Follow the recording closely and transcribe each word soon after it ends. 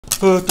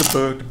Yeah,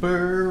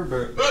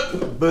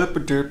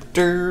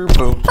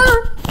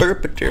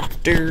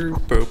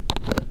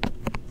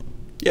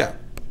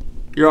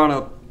 you're on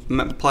a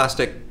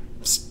plastic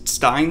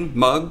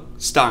mug.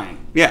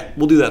 Yeah,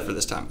 we'll do that for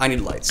this time. I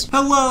need lights.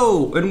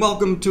 Hello, and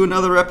welcome to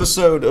another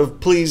episode of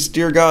Please,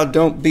 Dear God,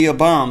 Don't Be a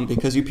Bomb,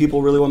 because you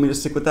people really want me to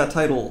stick with that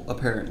title,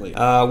 apparently.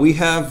 We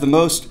have the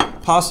most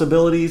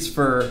possibilities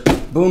for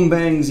boom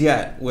bangs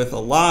yet, with a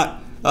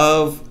lot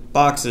of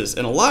boxes,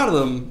 and a lot of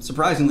them,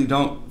 surprisingly,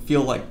 don't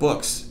feel like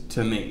books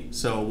to me,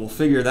 so we'll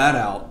figure that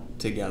out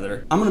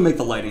together. I'm gonna make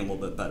the lighting a little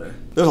bit better.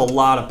 There's a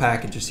lot of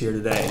packages here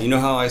today. You know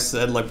how I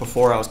said, like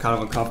before, I was kind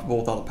of uncomfortable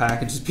with all the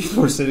packages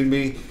people were sending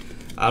me?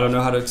 I don't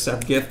know how to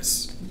accept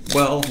gifts.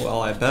 Well,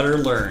 I better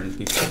learn,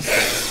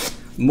 because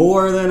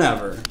more than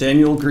ever.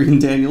 Daniel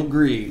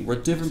Greene. We're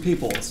different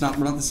people. We're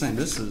not the same.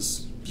 This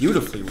is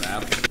beautifully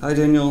wrapped. Hi,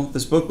 Daniel.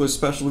 This book was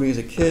special to me as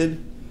a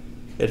kid.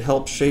 It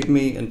helped shape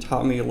me and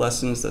taught me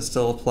lessons that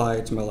still apply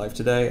to my life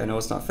today. I know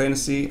it's not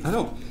fantasy.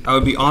 I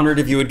would be honored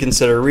if you would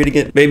consider reading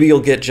it. Maybe you'll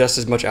get just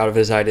as much out of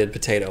it as I did,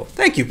 Potato.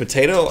 Thank you,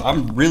 Potato.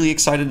 I'm really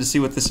excited to see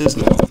what this is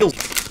now.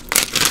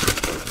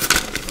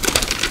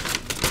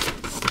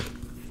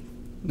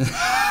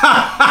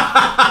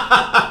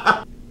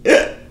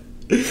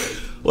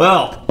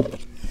 Well,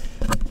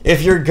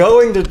 if you're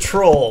going to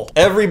troll,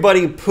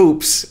 everybody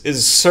poops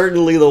is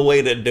certainly the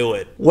way to do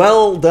it.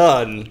 Well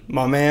done,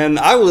 my man.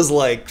 I was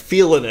like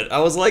feeling it. I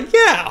was like,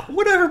 yeah,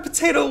 whatever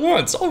Potato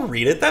wants, I'll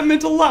read it. That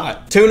meant a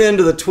lot. Tune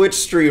into the Twitch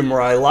stream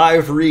where I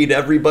live read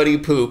Everybody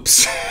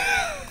Poops.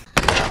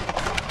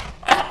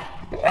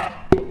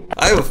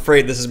 I'm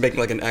afraid this is making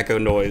like an echo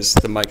noise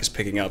the mic is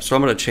picking up, so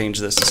I'm gonna change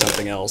this to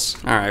something else.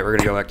 All right, we're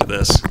gonna go back to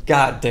this.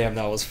 God damn,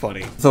 that was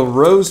funny. The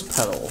Rose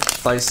Petal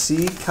by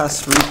C.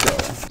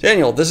 Casrico.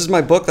 Daniel, this is my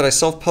book that I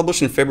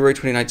self-published in February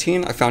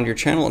 2019. I found your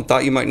channel and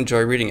thought you might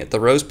enjoy reading it. The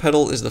Rose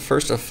Petal is the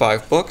first of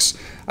 5 books.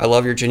 I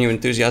love your genuine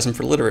enthusiasm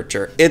for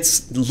literature.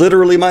 It's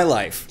literally my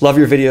life. Love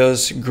your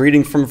videos.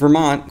 Greeting from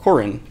Vermont.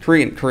 Corinne.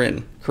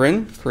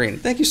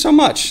 Thank you so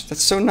much.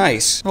 That's so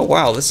nice. Oh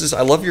wow,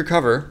 I love your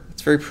cover.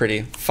 It's very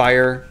pretty.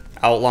 Fire,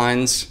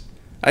 outlines.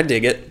 I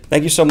dig it.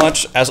 Thank you so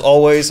much. As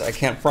always, I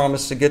can't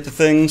promise to get to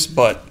things,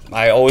 but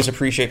I always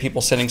appreciate people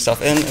sending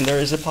stuff in, and there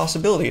is a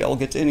possibility I'll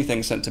get to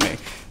anything sent to me,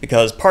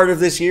 because part of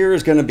this year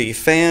is gonna be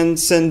fan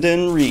send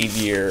in read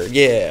year.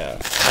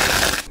 Yeah.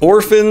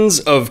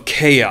 Orphans of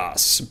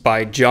Chaos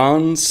by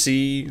John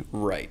C.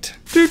 Wright.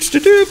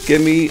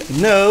 Give me a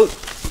note,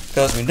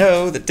 because we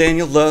know that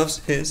Daniel loves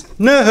his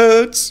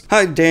notes.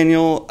 Hi,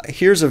 Daniel.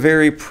 Here's a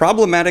very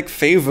problematic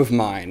fave of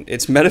mine.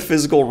 It's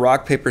metaphysical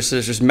rock, paper,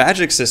 scissors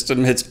magic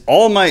system. It's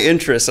all my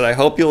interests, and I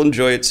hope you'll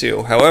enjoy it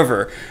too.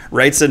 However,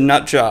 Wright's a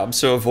nut job,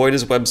 so avoid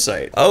his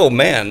website. Oh,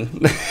 man.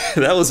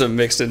 That was a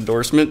mixed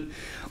endorsement.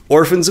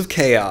 Orphans of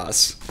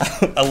Chaos.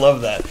 I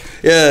love that.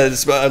 Yeah,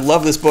 I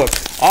love this book.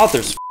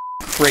 Author's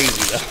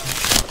crazy, though.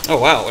 Oh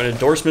wow, an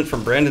endorsement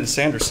from Brandon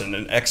Sanderson,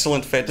 an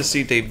excellent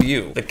fantasy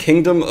debut. The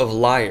Kingdom of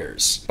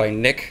Liars by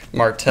Nick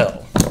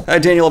Martell. Hi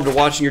Daniel, I've been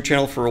watching your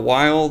channel for a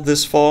while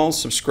this fall.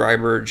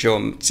 Subscriber Joe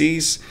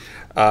Mtzies,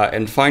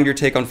 and find your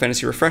take on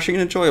fantasy refreshing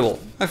and enjoyable.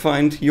 I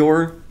find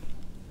your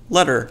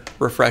letter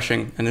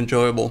refreshing and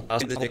enjoyable.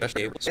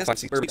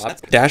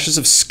 Dashes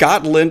of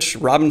Scott Lynch,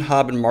 Robin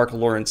Hobb, and Mark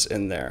Lawrence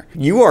in there.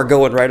 You are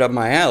going right up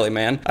my alley,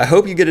 man. I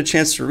hope you get a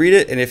chance to read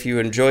it, and if you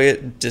enjoy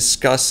it,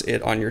 discuss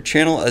it on your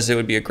channel, as it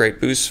would be a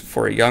great boost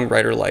for a young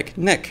writer like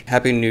Nick.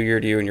 Happy New Year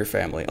to you and your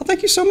family. Oh,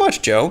 thank you so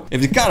much, Joe.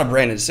 If you've got a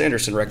Brandon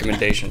Sanderson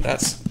recommendation,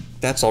 that's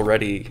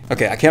already...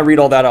 Okay, I can't read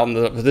all that out,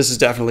 but this is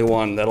definitely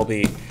one that'll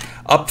be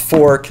up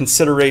for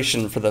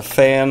consideration for the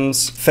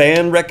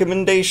fan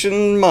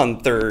recommendation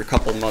month, or a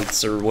couple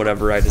months, or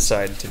whatever I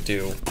decide to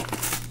do.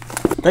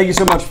 Thank you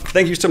so much.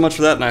 Thank you so much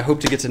for that, and I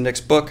hope to get to Nick's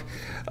book.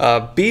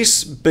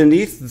 Beasts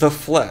Beneath the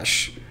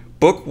Flesh.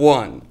 Book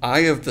 1,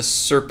 Eye of the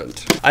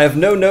Serpent. I have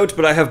no notes,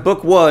 but I have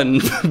Book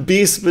 1,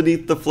 Beasts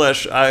Beneath the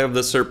Flesh, Eye of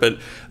the Serpent,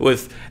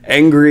 with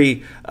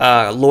angry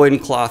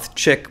loincloth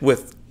chick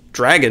with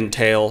dragon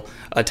tail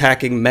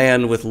attacking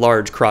man with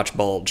large crotch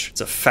bulge.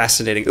 It's a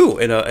fascinating, ooh,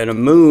 in a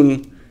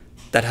moon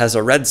that has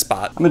a red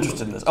spot. I'm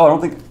interested in this. Oh, I don't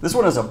think, this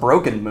one has a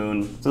broken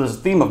moon. So there's a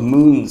theme of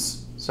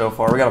moons so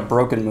far. We got a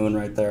broken moon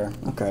right there.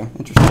 Okay,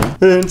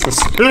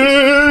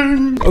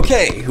 interesting.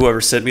 Okay,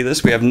 whoever sent me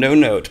this, we have no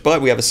note,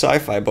 but we have a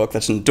sci-fi book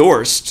that's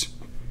endorsed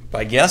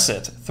by Guess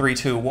It,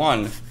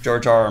 321,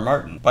 George R.R.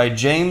 Martin, by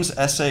James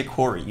S.A.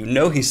 Corey. You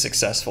know he's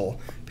successful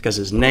because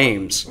his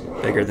name's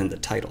bigger than the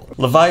title.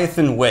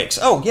 Leviathan Wakes.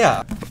 Oh,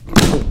 yeah.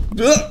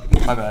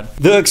 My bad.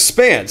 The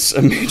Expanse,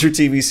 a major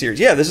TV series.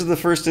 Yeah, this is the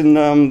first in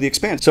The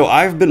Expanse. So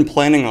I've been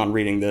planning on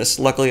reading this.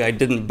 Luckily, I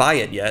didn't buy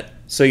it yet,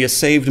 so you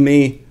saved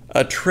me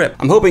a trip.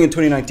 I'm hoping in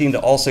 2019 to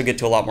also get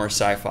to a lot more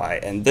sci-fi,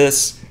 and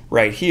this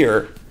right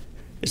here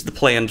is the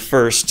planned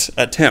first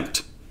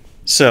attempt.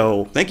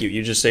 So thank you.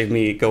 You just saved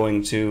me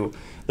going to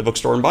the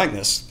bookstore and buying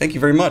this. Thank you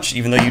very much,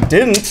 even though you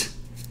didn't.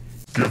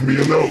 Give me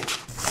a note.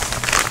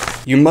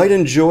 You might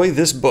enjoy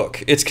this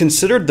book. It's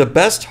considered the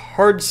best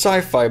hard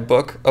sci-fi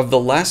book of the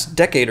last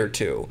decade or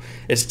two.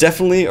 It's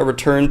definitely a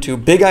return to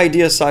big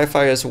idea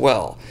sci-fi as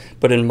well,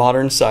 but in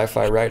modern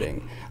sci-fi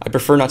writing. I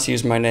prefer not to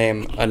use my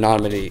name,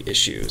 anonymity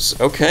issues.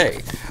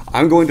 Okay,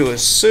 I'm going to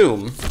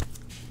assume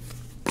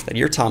that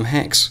you're Tom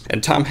Hanks.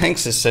 And Tom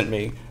Hanks has sent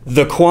me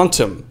The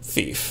Quantum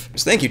Thief.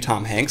 So thank you,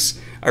 Tom Hanks.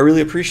 I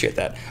really appreciate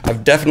that.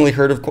 I've definitely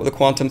heard of The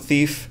Quantum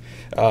Thief.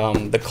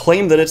 The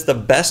claim that it's the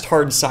best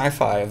hard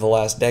sci-fi of the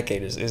last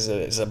decade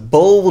is a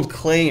bold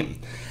claim.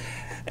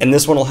 And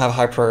this one will have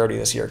high priority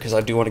this year because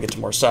I do want to get to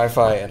more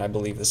sci-fi, and I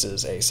believe this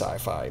is a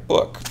sci-fi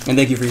book. And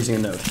thank you for using a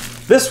note.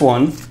 This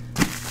one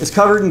is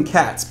covered in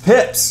cats.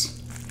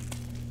 Pips!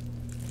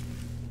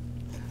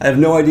 I have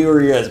no idea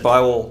where he is, but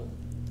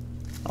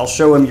I'll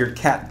show him your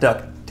cat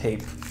duct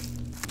tape.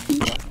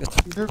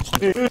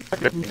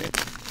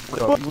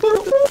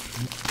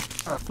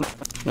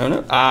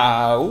 No.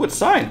 Oh, it's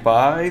signed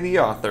by the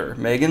author,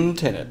 Megan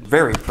Tennant.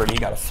 Very pretty.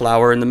 Got a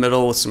flower in the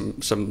middle with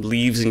some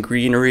leaves and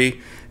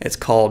greenery. It's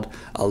called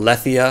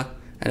Alethea,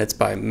 and it's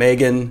by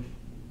Megan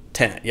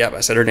Tennant. Yep, I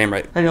said her name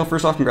right. Hey, Neil,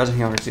 first off, congrats on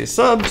 100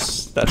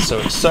 subs. That's so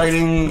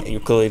exciting. You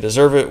clearly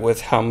deserve it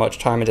with how much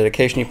time and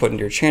dedication you put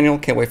into your channel.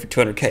 Can't wait for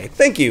 200K.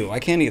 Thank you. I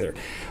can't either.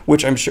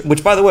 Which,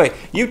 by the way,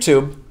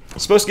 YouTube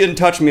is supposed to get in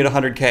touch with me at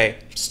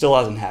 100K. Still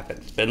hasn't happened.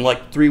 It's been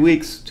like 3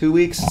 weeks, 2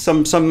 weeks,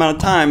 some amount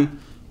of time.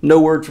 No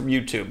word from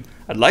YouTube.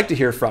 I'd like to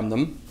hear from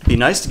them. It'd be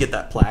nice to get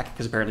that plaque,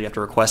 because apparently you have to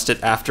request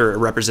it after a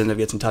representative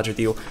gets in touch with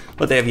you,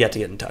 but they have yet to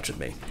get in touch with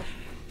me.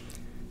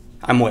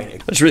 I'm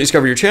waiting. I just really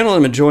discovered your channel, and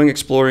I'm enjoying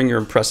exploring your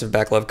impressive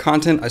backlog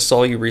content. I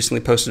saw you recently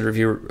posted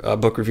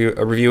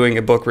reviewing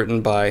a book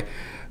written by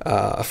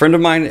a friend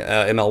of mine,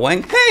 ML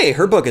Wang. Hey,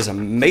 her book is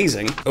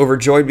amazing.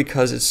 Overjoyed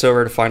because it's so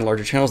rare to find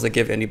larger channels that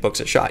give indie books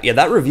a shot. Yeah,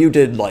 that review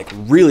did like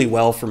really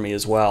well for me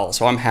as well.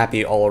 So I'm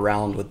happy all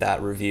around with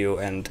that review.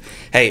 And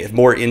hey, if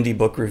more indie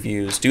book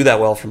reviews do that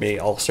well for me,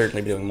 I'll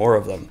certainly be doing more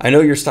of them. I know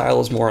your style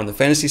is more on the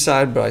fantasy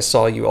side, but I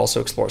saw you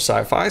also explore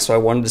sci-fi, so I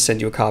wanted to send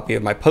you a copy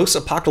of my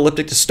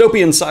post-apocalyptic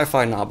dystopian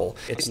sci-fi novel.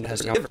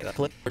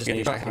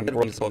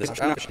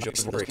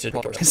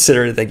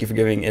 Consider it. Thank you for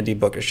giving indie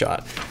book a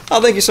shot.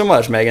 Oh, thank you so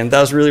much, Megan. That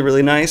was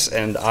really nice,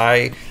 and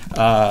I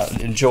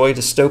enjoy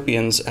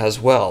dystopians as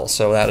well.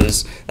 So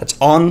that's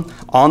on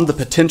the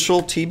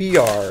potential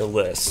TBR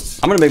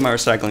list. I'm gonna make my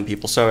recycling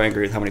people so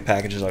angry with how many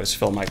packages I always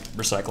fill my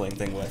recycling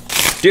thing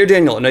with. Dear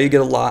Daniel, I know you get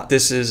a lot.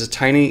 This is a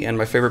tiny and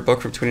my favorite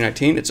book from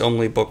 2019. It's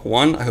only book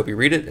 1. I hope you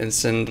read it and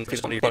send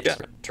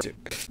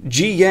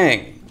Ji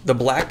Yang, The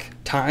Black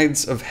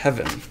Tides of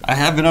Heaven. I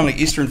have been on an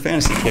Eastern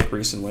fantasy kick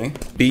recently.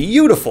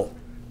 Beautiful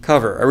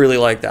cover. I really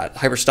like that.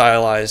 Hyper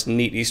stylized,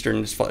 neat Eastern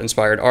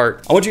inspired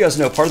art. I want you guys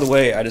to know part of the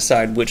way I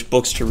decide which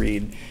books to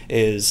read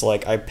is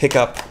like I pick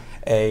up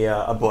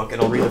a book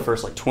and I'll read the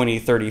first like 20,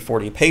 30,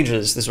 40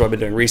 pages. This is what I've been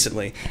doing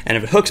recently. And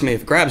if it hooks me,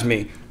 if it grabs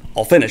me,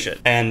 I'll finish it.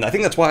 And I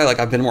think that's why like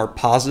I've been more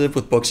positive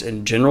with books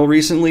in general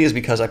recently, is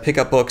because I pick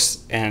up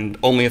books and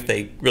only if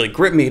they really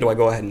grip me do I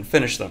go ahead and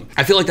finish them.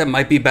 I feel like that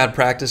might be bad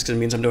practice because it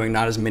means I'm doing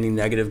not as many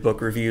negative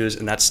book reviews,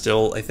 and that's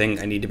still a thing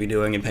I need to be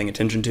doing and paying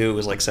attention to,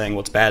 is like saying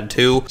what's bad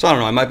too. So I don't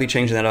know, I might be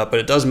changing that up, but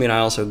it does mean I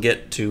also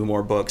get to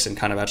more books and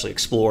kind of actually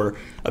explore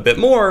a bit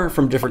more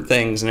from different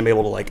things and I'm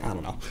able to like, I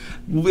don't know,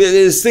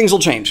 things will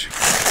change.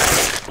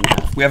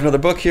 We have another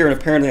book here, and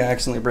apparently I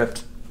accidentally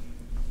ripped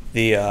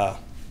the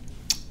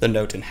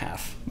note in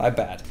half. My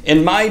bad.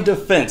 In my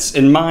defense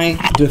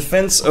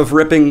of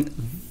ripping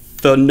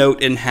the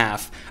note in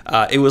half,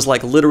 it was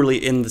like literally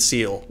in the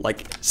seal,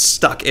 like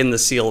stuck in the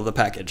seal of the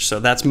package.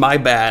 So that's my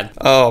bad.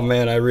 Oh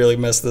man, I really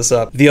messed this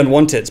up. The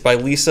Unwanteds by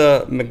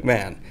Lisa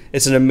McMahon.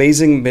 It's an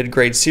amazing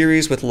mid-grade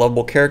series with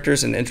lovable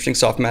characters and an interesting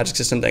soft magic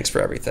system. Thanks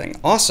for everything.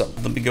 Awesome.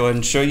 Let me go ahead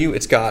and show you.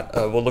 It's got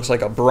what looks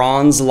like a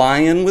bronze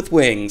lion with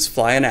wings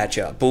flying at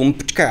you. Boom,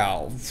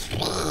 cow.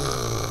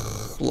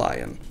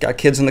 Lion. Got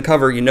kids on the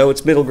cover. You know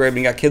it's middle grade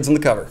when you got kids on the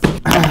cover.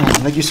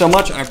 Thank you so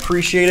much. I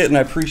appreciate it, and I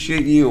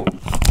appreciate you.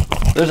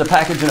 There's a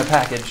package in a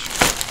package.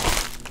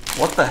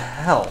 What the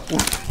hell?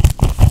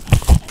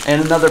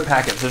 And another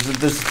package.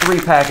 There's 3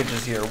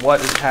 packages here.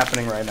 What is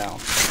happening right now?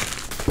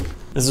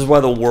 This is why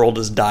the world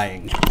is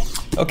dying.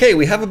 Okay,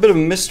 we have a bit of a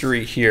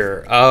mystery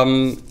here.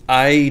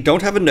 I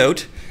don't have a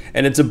note,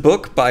 and it's a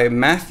book by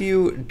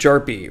Matthew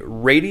Jarpy,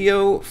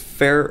 Radio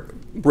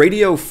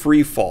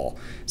Freefall.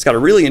 It's got a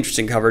really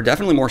interesting cover,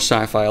 definitely more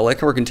sci-fi. I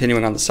like how we're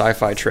continuing on the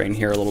sci-fi train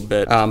here a little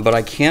bit, but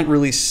I can't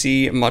really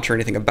see much or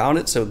anything about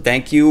it, so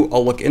thank you.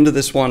 I'll look into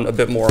this one a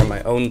bit more on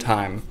my own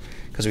time,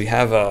 because we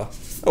have a,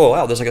 oh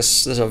wow, there's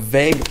a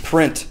vague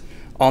print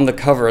on the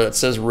cover that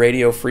says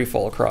Radio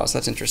Freefall across.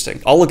 That's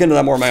interesting. I'll look into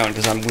that more on my own,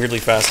 because I'm weirdly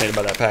fascinated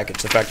by that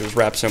package. The fact it was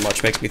wrapped so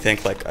much makes me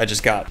think like I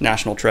just got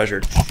national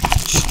treasured.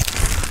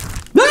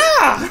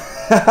 Ah!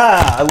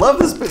 I love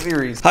this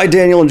series. Hi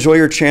Daniel, enjoy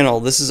your channel.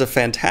 This is a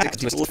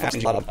fantastic.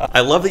 I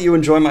love that you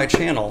enjoy my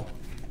channel.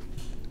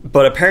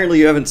 But apparently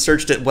you haven't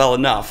searched it well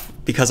enough,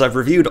 because I've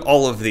reviewed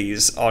all of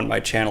these on my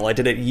channel. I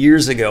did it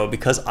years ago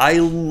because I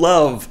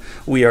love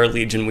We Are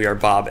Legion, We Are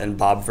Bob, and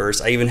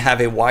Bobverse. I even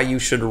have a Why You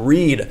Should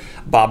Read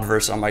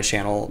Bobverse on my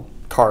channel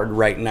card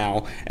right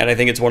now, and I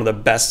think it's one of the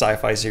best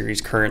sci-fi series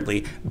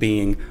currently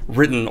being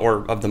written,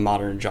 or of the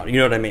modern genre. You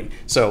know what I mean?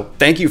 So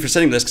thank you for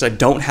sending this, because I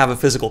don't have a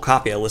physical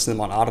copy. I listen to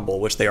them on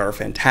Audible, which they are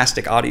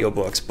fantastic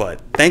audiobooks,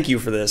 but thank you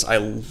for this. I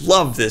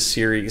love this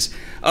series.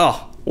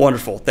 Oh,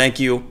 wonderful. Thank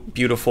you.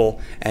 Beautiful.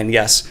 And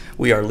yes,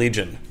 We Are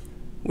Legion.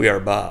 We Are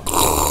Bob.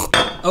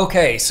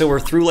 Okay, so we're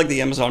through like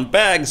the Amazon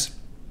bags.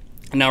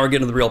 And now we're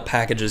getting to the real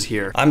packages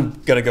here. I'm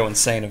gonna go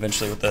insane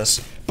eventually with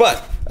this.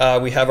 But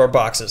we have our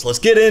boxes. Let's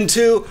get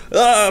into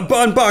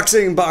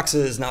unboxing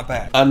boxes. Not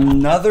bad.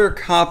 Another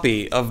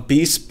copy of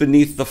Beasts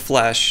Beneath the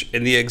Flesh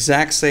in the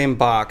exact same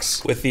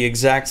box with the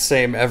exact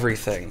same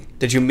everything.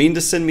 Did you mean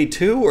to send me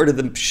two, or did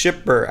the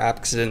shipper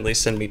accidentally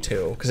send me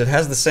two? Because it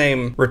has the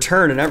same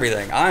return and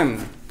everything.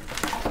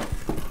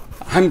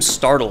 I'm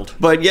startled.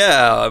 But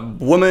yeah,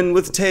 woman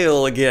with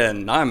tail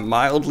again. I'm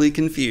mildly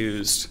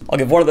confused. I'll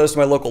give one of those to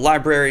my local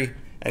library,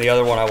 and the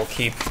other one I will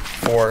keep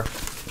for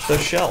the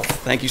shelf.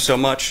 Thank you so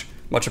much.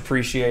 Much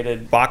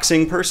appreciated.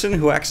 Boxing person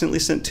who accidentally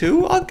sent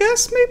two, I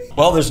guess, maybe?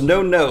 Well, there's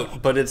no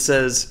note, but it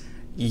says,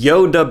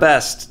 Yoda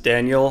best,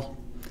 Daniel.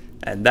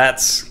 And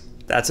that's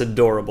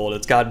adorable.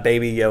 It's got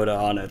baby Yoda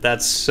on it.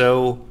 That's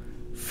so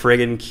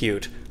friggin'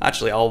 cute.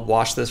 Actually, I'll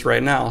wash this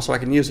right now so I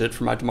can use it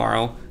for my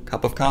tomorrow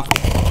cup of coffee.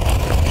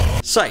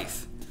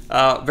 Scythe.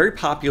 Very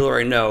popular,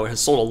 I know. It has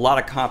sold a lot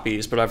of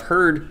copies, but I've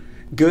heard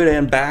good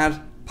and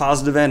bad,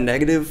 positive and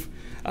negative.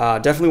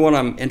 Definitely one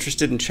I'm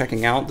interested in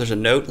checking out. There's a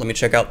note. Let me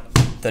check out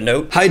the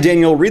note. Hi,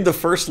 Daniel. Read the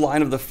first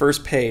line of the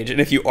first page,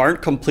 and if you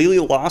aren't completely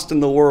lost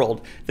in the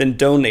world, then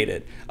donate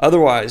it.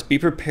 Otherwise, be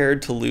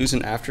prepared to lose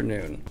an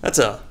afternoon. That's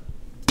a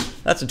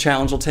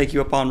challenge I'll take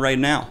you up on right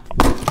now.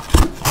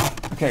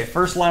 Okay,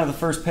 first line of the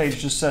first page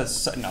just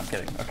says... No, I'm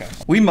kidding. Okay.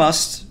 We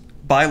must,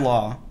 by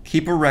law,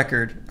 keep a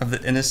record of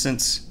the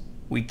innocents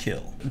we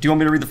kill. Do you want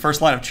me to read the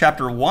first line of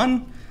chapter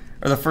 1?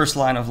 Or the first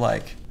line of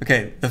like...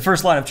 Okay, the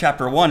first line of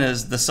chapter 1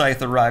 is, the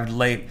scythe arrived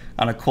late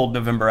on a cold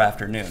November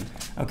afternoon.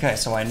 Okay,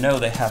 so I know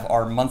they have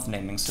our month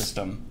naming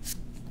system.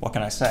 What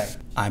can I say?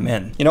 I'm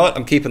in. You know what?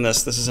 I'm keeping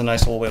this. This is a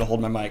nice little way to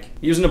hold my mic.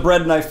 Using a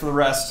bread knife for the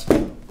rest.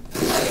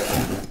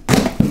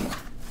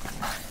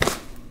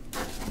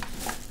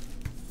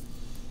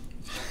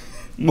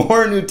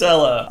 More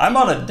Nutella. I'm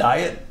on a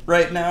diet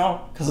right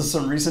now because of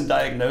some recent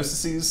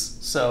diagnoses,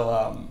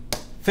 so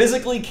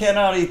physically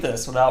cannot eat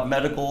this without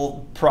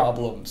medical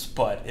problems,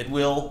 but it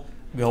will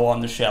go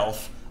on the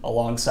shelf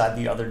alongside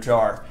the other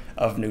jar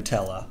of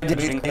Nutella.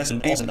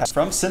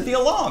 From Cynthia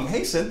Long.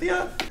 Hey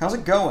Cynthia, how's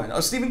it going? Oh,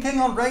 Stephen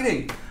King on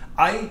writing.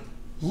 I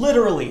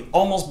literally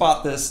almost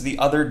bought this the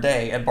other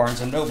day at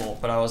Barnes & Noble,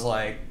 but I was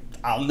like,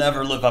 I'll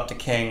never live up to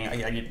King.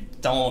 I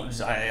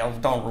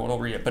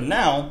don't read it. But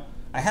now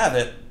I have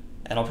it,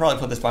 and I'll probably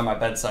put this by my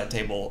bedside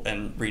table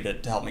and read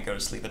it to help me go to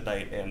sleep at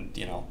night and,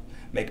 you know,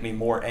 make me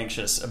more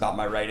anxious about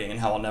my writing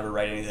and how I'll never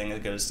write anything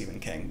as good as Stephen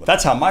King. But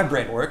that's how my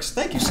brain works.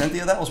 Thank you,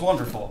 Cynthia. That was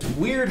wonderful.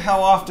 Weird how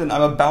often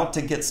I'm about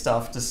to get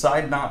stuff,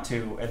 decide not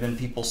to, and then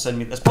people send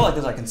me... That's probably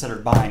because I consider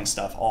buying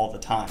stuff all the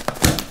time.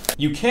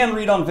 You can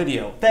read on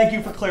video. Thank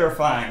you for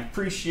clarifying.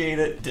 Appreciate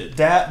it.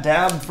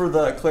 Dab for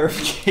the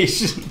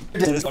clarification.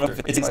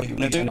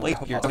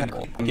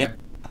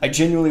 I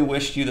genuinely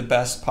wish you the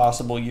best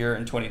possible year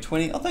in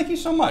 2020. Oh, thank you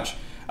so much.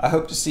 I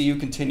hope to see you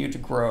continue to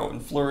grow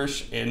and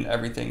flourish in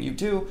everything you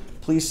do.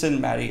 Please send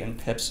Maddie and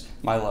Pips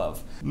my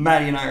love.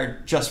 Maddie and I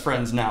are just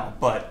friends now,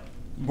 but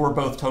we're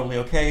both totally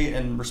okay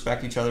and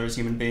respect each other as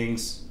human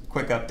beings.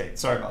 Quick update.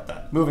 Sorry about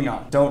that. Moving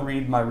on. Don't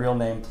read my real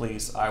name,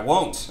 please. I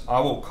won't. I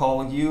will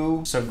call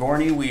you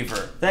Sigourney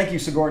Weaver. Thank you,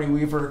 Sigourney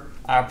Weaver.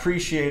 I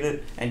appreciate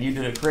it, and you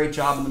did a great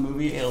job in the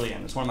movie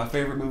Alien. It's one of my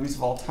favorite movies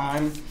of all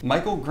time.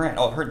 Michael Grant.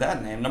 Oh, I've heard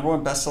that name.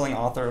 #1 best-selling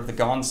author of the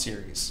Gone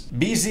series.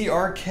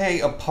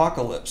 BZRK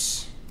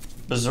Apocalypse.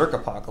 Berserk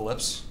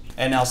Apocalypse.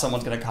 And now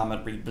someone's gonna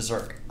comment, read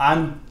Berserk.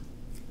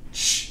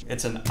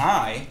 It's an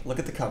I. Look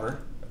at the cover.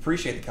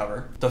 Appreciate the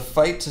cover. The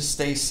fight to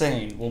stay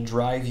sane will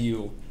drive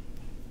you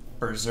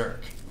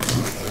berserk.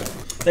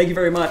 Thank you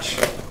very much,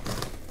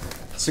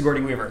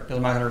 Sigourney Weaver, because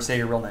I'm not going to say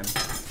your real name.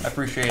 I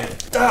appreciate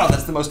it. Oh,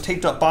 that's the most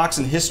taped up box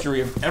in history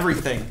of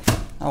everything.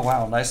 Oh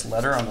wow, nice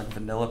letter on the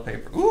vanilla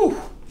paper.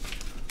 Ooh.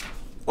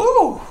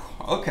 Ooh,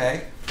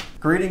 okay.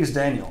 Greetings,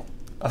 Daniel.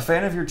 A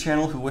fan of your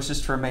channel who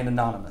wishes to remain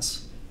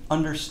anonymous.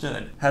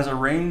 Understood. Has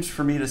arranged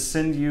for me to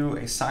send you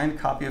a signed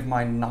copy of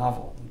my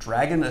novel,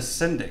 Dragon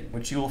Ascending,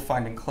 which you will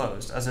find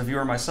enclosed. As a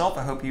viewer myself,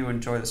 I hope you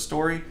enjoy the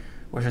story,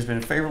 which has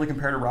been favorably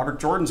compared to Robert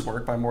Jordan's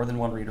work by more than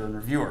one reader and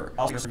reviewer.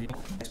 Wow, thank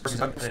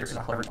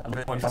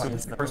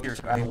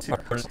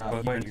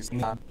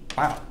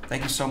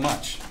you so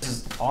much. This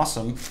is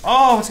awesome.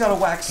 Oh, it's got a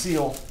wax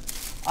seal.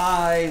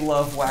 I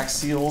love wax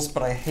seals,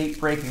 but I hate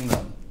breaking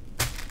them.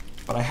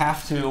 But I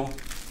have to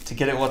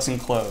get it what's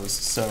enclosed,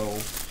 so...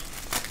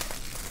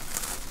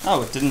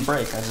 Oh, it didn't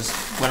break. I just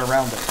went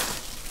around it.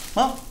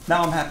 Well,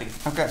 now I'm happy.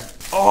 Okay.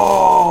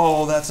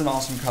 Oh, that's an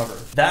awesome cover.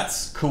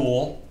 That's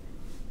cool.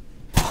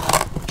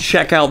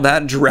 Check out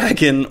that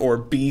dragon or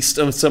beast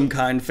of some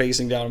kind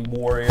facing down a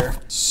warrior.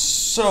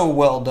 So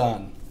well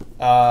done.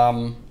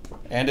 And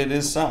it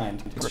is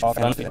signed.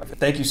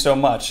 Thank you so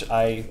much.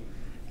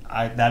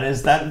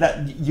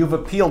 That you've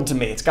appealed to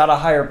me. It's got a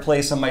higher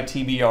place on my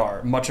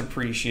TBR. Much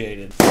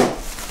appreciated.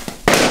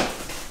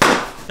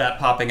 That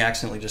popping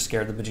accidentally just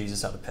scared the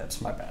bejesus out of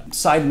Pips. My bad.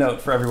 Side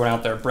note for everyone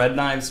out there: bread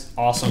knives,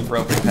 awesome for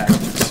opening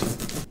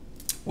packages.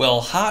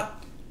 Well,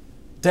 hot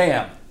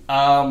damn.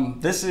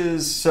 This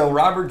is, so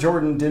Robert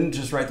Jordan didn't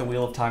just write The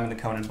Wheel of Time in the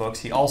Conan books.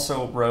 He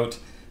also wrote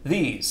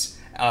these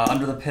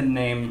under the pen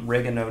name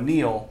Reagan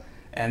O'Neill,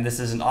 and this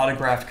is an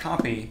autographed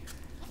copy.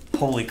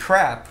 Holy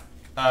crap.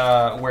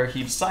 Where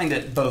he signed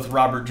it both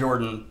Robert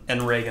Jordan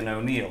and Reagan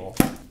O'Neill,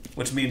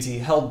 which means he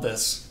held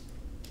this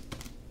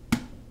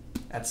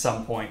at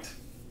some point,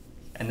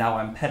 and now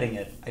I'm petting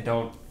it. I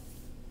don't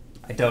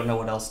know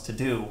what else to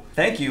do.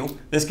 Thank you.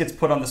 This gets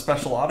put on the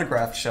special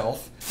autograph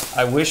shelf.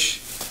 I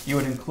wish you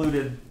had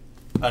included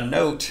a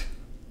note,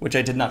 which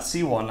I did not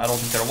see one. I don't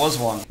think there was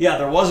one. Yeah,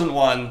 there wasn't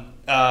one.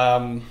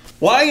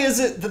 Why is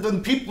it that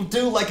when people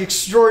do like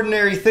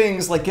extraordinary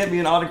things like get me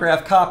an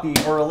autographed copy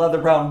or a leather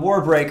brown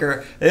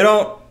warbreaker, they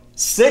don't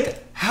stick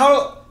it?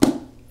 How?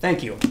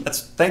 Thank you.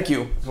 Thank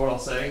you is what I'll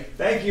say.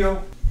 Thank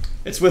you.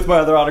 It's with my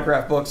other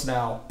autographed books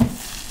now.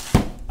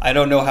 I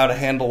don't know how to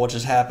handle what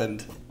just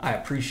happened. I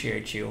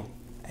appreciate you,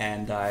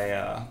 and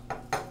the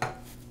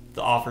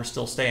offer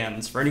still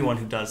stands for anyone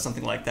who does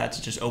something like that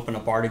to just open a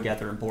bar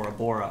together in Bora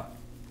Bora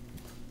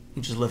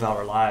and just live out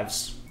our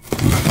lives.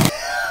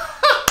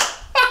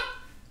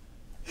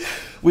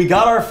 We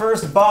got our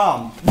first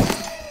bomb.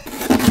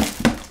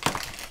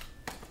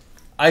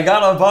 I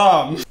got a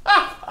bomb.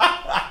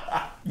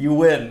 You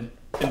win.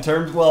 In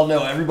terms, well,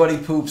 no, everybody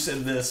poops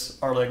in this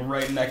are like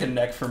right neck and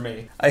neck for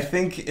me. I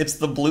think it's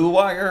the Blue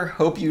Wire.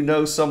 Hope you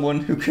know someone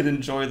who could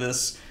enjoy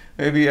this.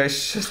 Maybe I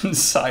shouldn't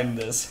sign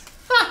this.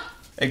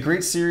 A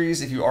great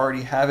series. If you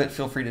already have it,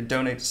 feel free to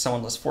donate to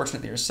someone less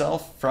fortunate than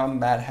yourself. From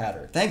Mad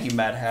Hatter. Thank you,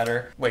 Mad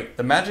Hatter. Wait,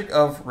 The Magic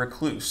of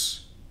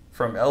Recluse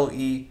from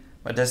L.E.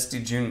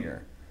 Modesti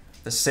Jr.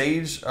 The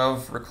Sage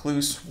of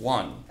Recluse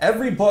 1.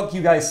 Every book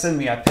you guys send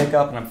me, I pick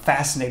up and I'm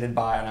fascinated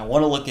by and I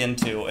want to look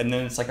into, and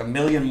then it's like a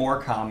million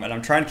more come, and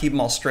I'm trying to keep them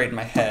all straight in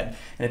my head,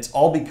 and it's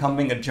all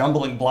becoming a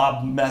jumbling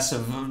blob mess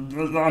of,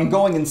 I'm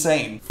going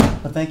insane.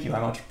 But thank you, I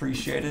much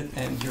appreciate it,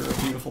 and you're a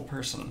beautiful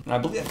person. And I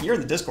believe you're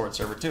in the Discord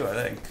server too, I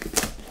think.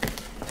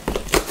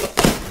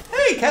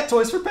 Hey, cat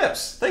toys for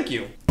Pips. Thank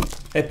you.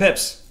 Hey,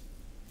 Pips.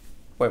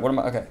 Wait, what am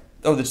I? Okay.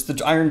 Oh, it's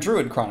the Iron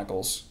Druid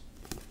Chronicles.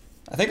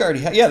 I think I already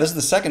had, yeah, this is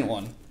the second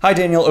one. Hi,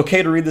 Daniel.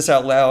 Okay to read this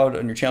out loud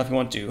on your channel if you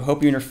want to.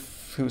 Hope you and your,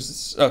 who's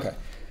this? Okay.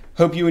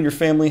 Hope you and your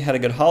family had a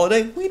good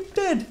holiday. We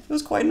did. It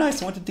was quite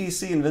nice. I went to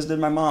DC and visited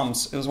my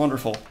mom's. It was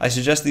wonderful. I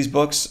suggest these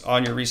books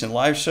on your recent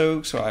live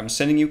show, so I'm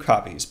sending you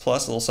copies,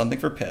 plus a little something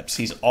for Pips.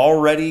 He's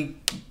already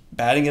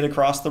batting it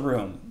across the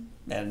room.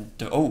 And,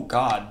 oh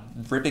God,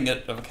 ripping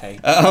it, okay.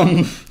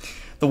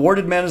 The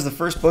Warded Man is the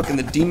first book in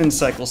the Demon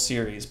Cycle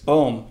series.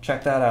 Boom,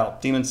 check that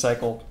out. Demon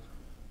Cycle.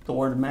 The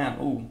Warded Man.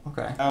 Ooh,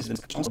 okay.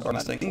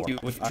 Thank you.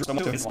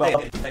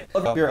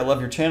 I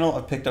love your channel.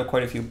 I've picked up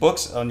quite a few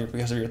books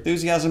because of your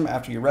enthusiasm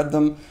after you read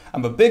them.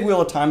 I'm a big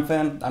Wheel of Time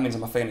fan. That means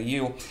I'm a fan of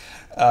you.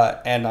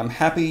 And I'm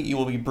happy you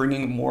will be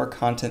bringing more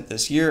content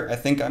this year. I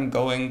think I'm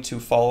going to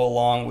follow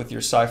along with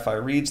your sci-fi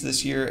reads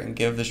this year and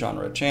give the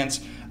genre a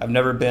chance. I've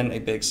never been a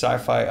big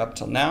sci-fi up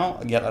till now,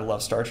 yet I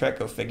love Star Trek.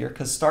 Go figure,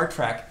 because Star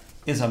Trek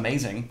is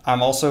amazing.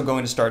 I'm also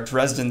going to start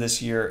Dresden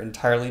this year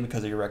entirely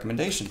because of your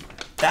recommendation.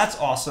 That's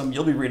awesome.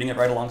 You'll be reading it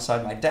right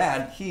alongside my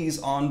dad.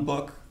 He's on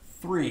book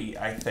 3,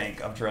 I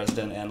think, of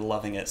Dresden and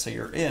loving it, so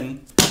you're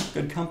in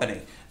good company.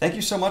 Thank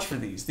you so much for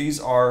these. These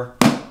are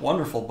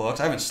wonderful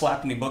books. I haven't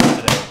slapped any books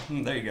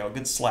today. There you go,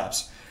 good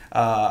slaps.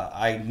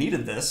 I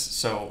needed this,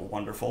 so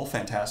wonderful,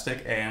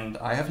 fantastic, and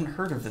I haven't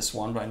heard of this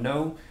one, but I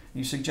know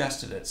you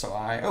suggested it, so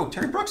oh,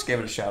 Terry Brooks gave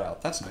it a shout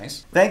out. That's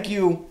nice. Thank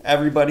you,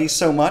 everybody,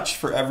 so much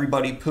for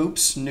Everybody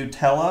Poops,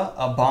 Nutella,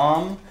 a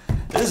bomb.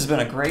 This has been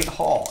a great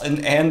haul,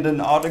 and an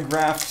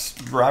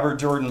autographed Robert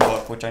Jordan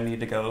book, which I need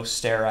to go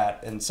stare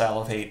at and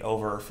salivate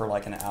over for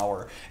like an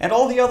hour. And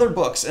all the other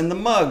books, and the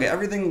mug,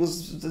 everything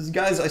was,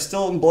 guys, I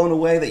still am blown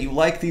away that you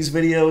like these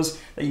videos,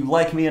 that you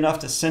like me enough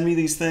to send me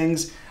these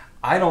things.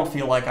 I don't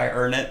feel like I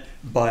earn it,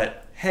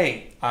 but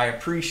hey, I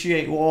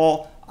appreciate you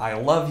all. I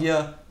love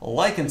you.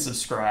 Like and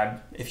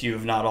subscribe if you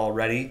have not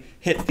already.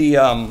 Hit the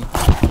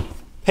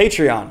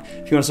Patreon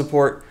if you want to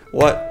support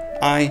what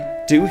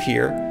I do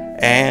here.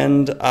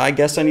 And I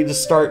guess I need to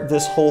start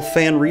this whole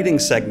fan reading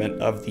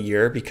segment of the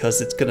year because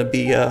it's gonna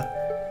be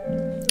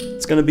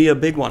a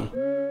big one.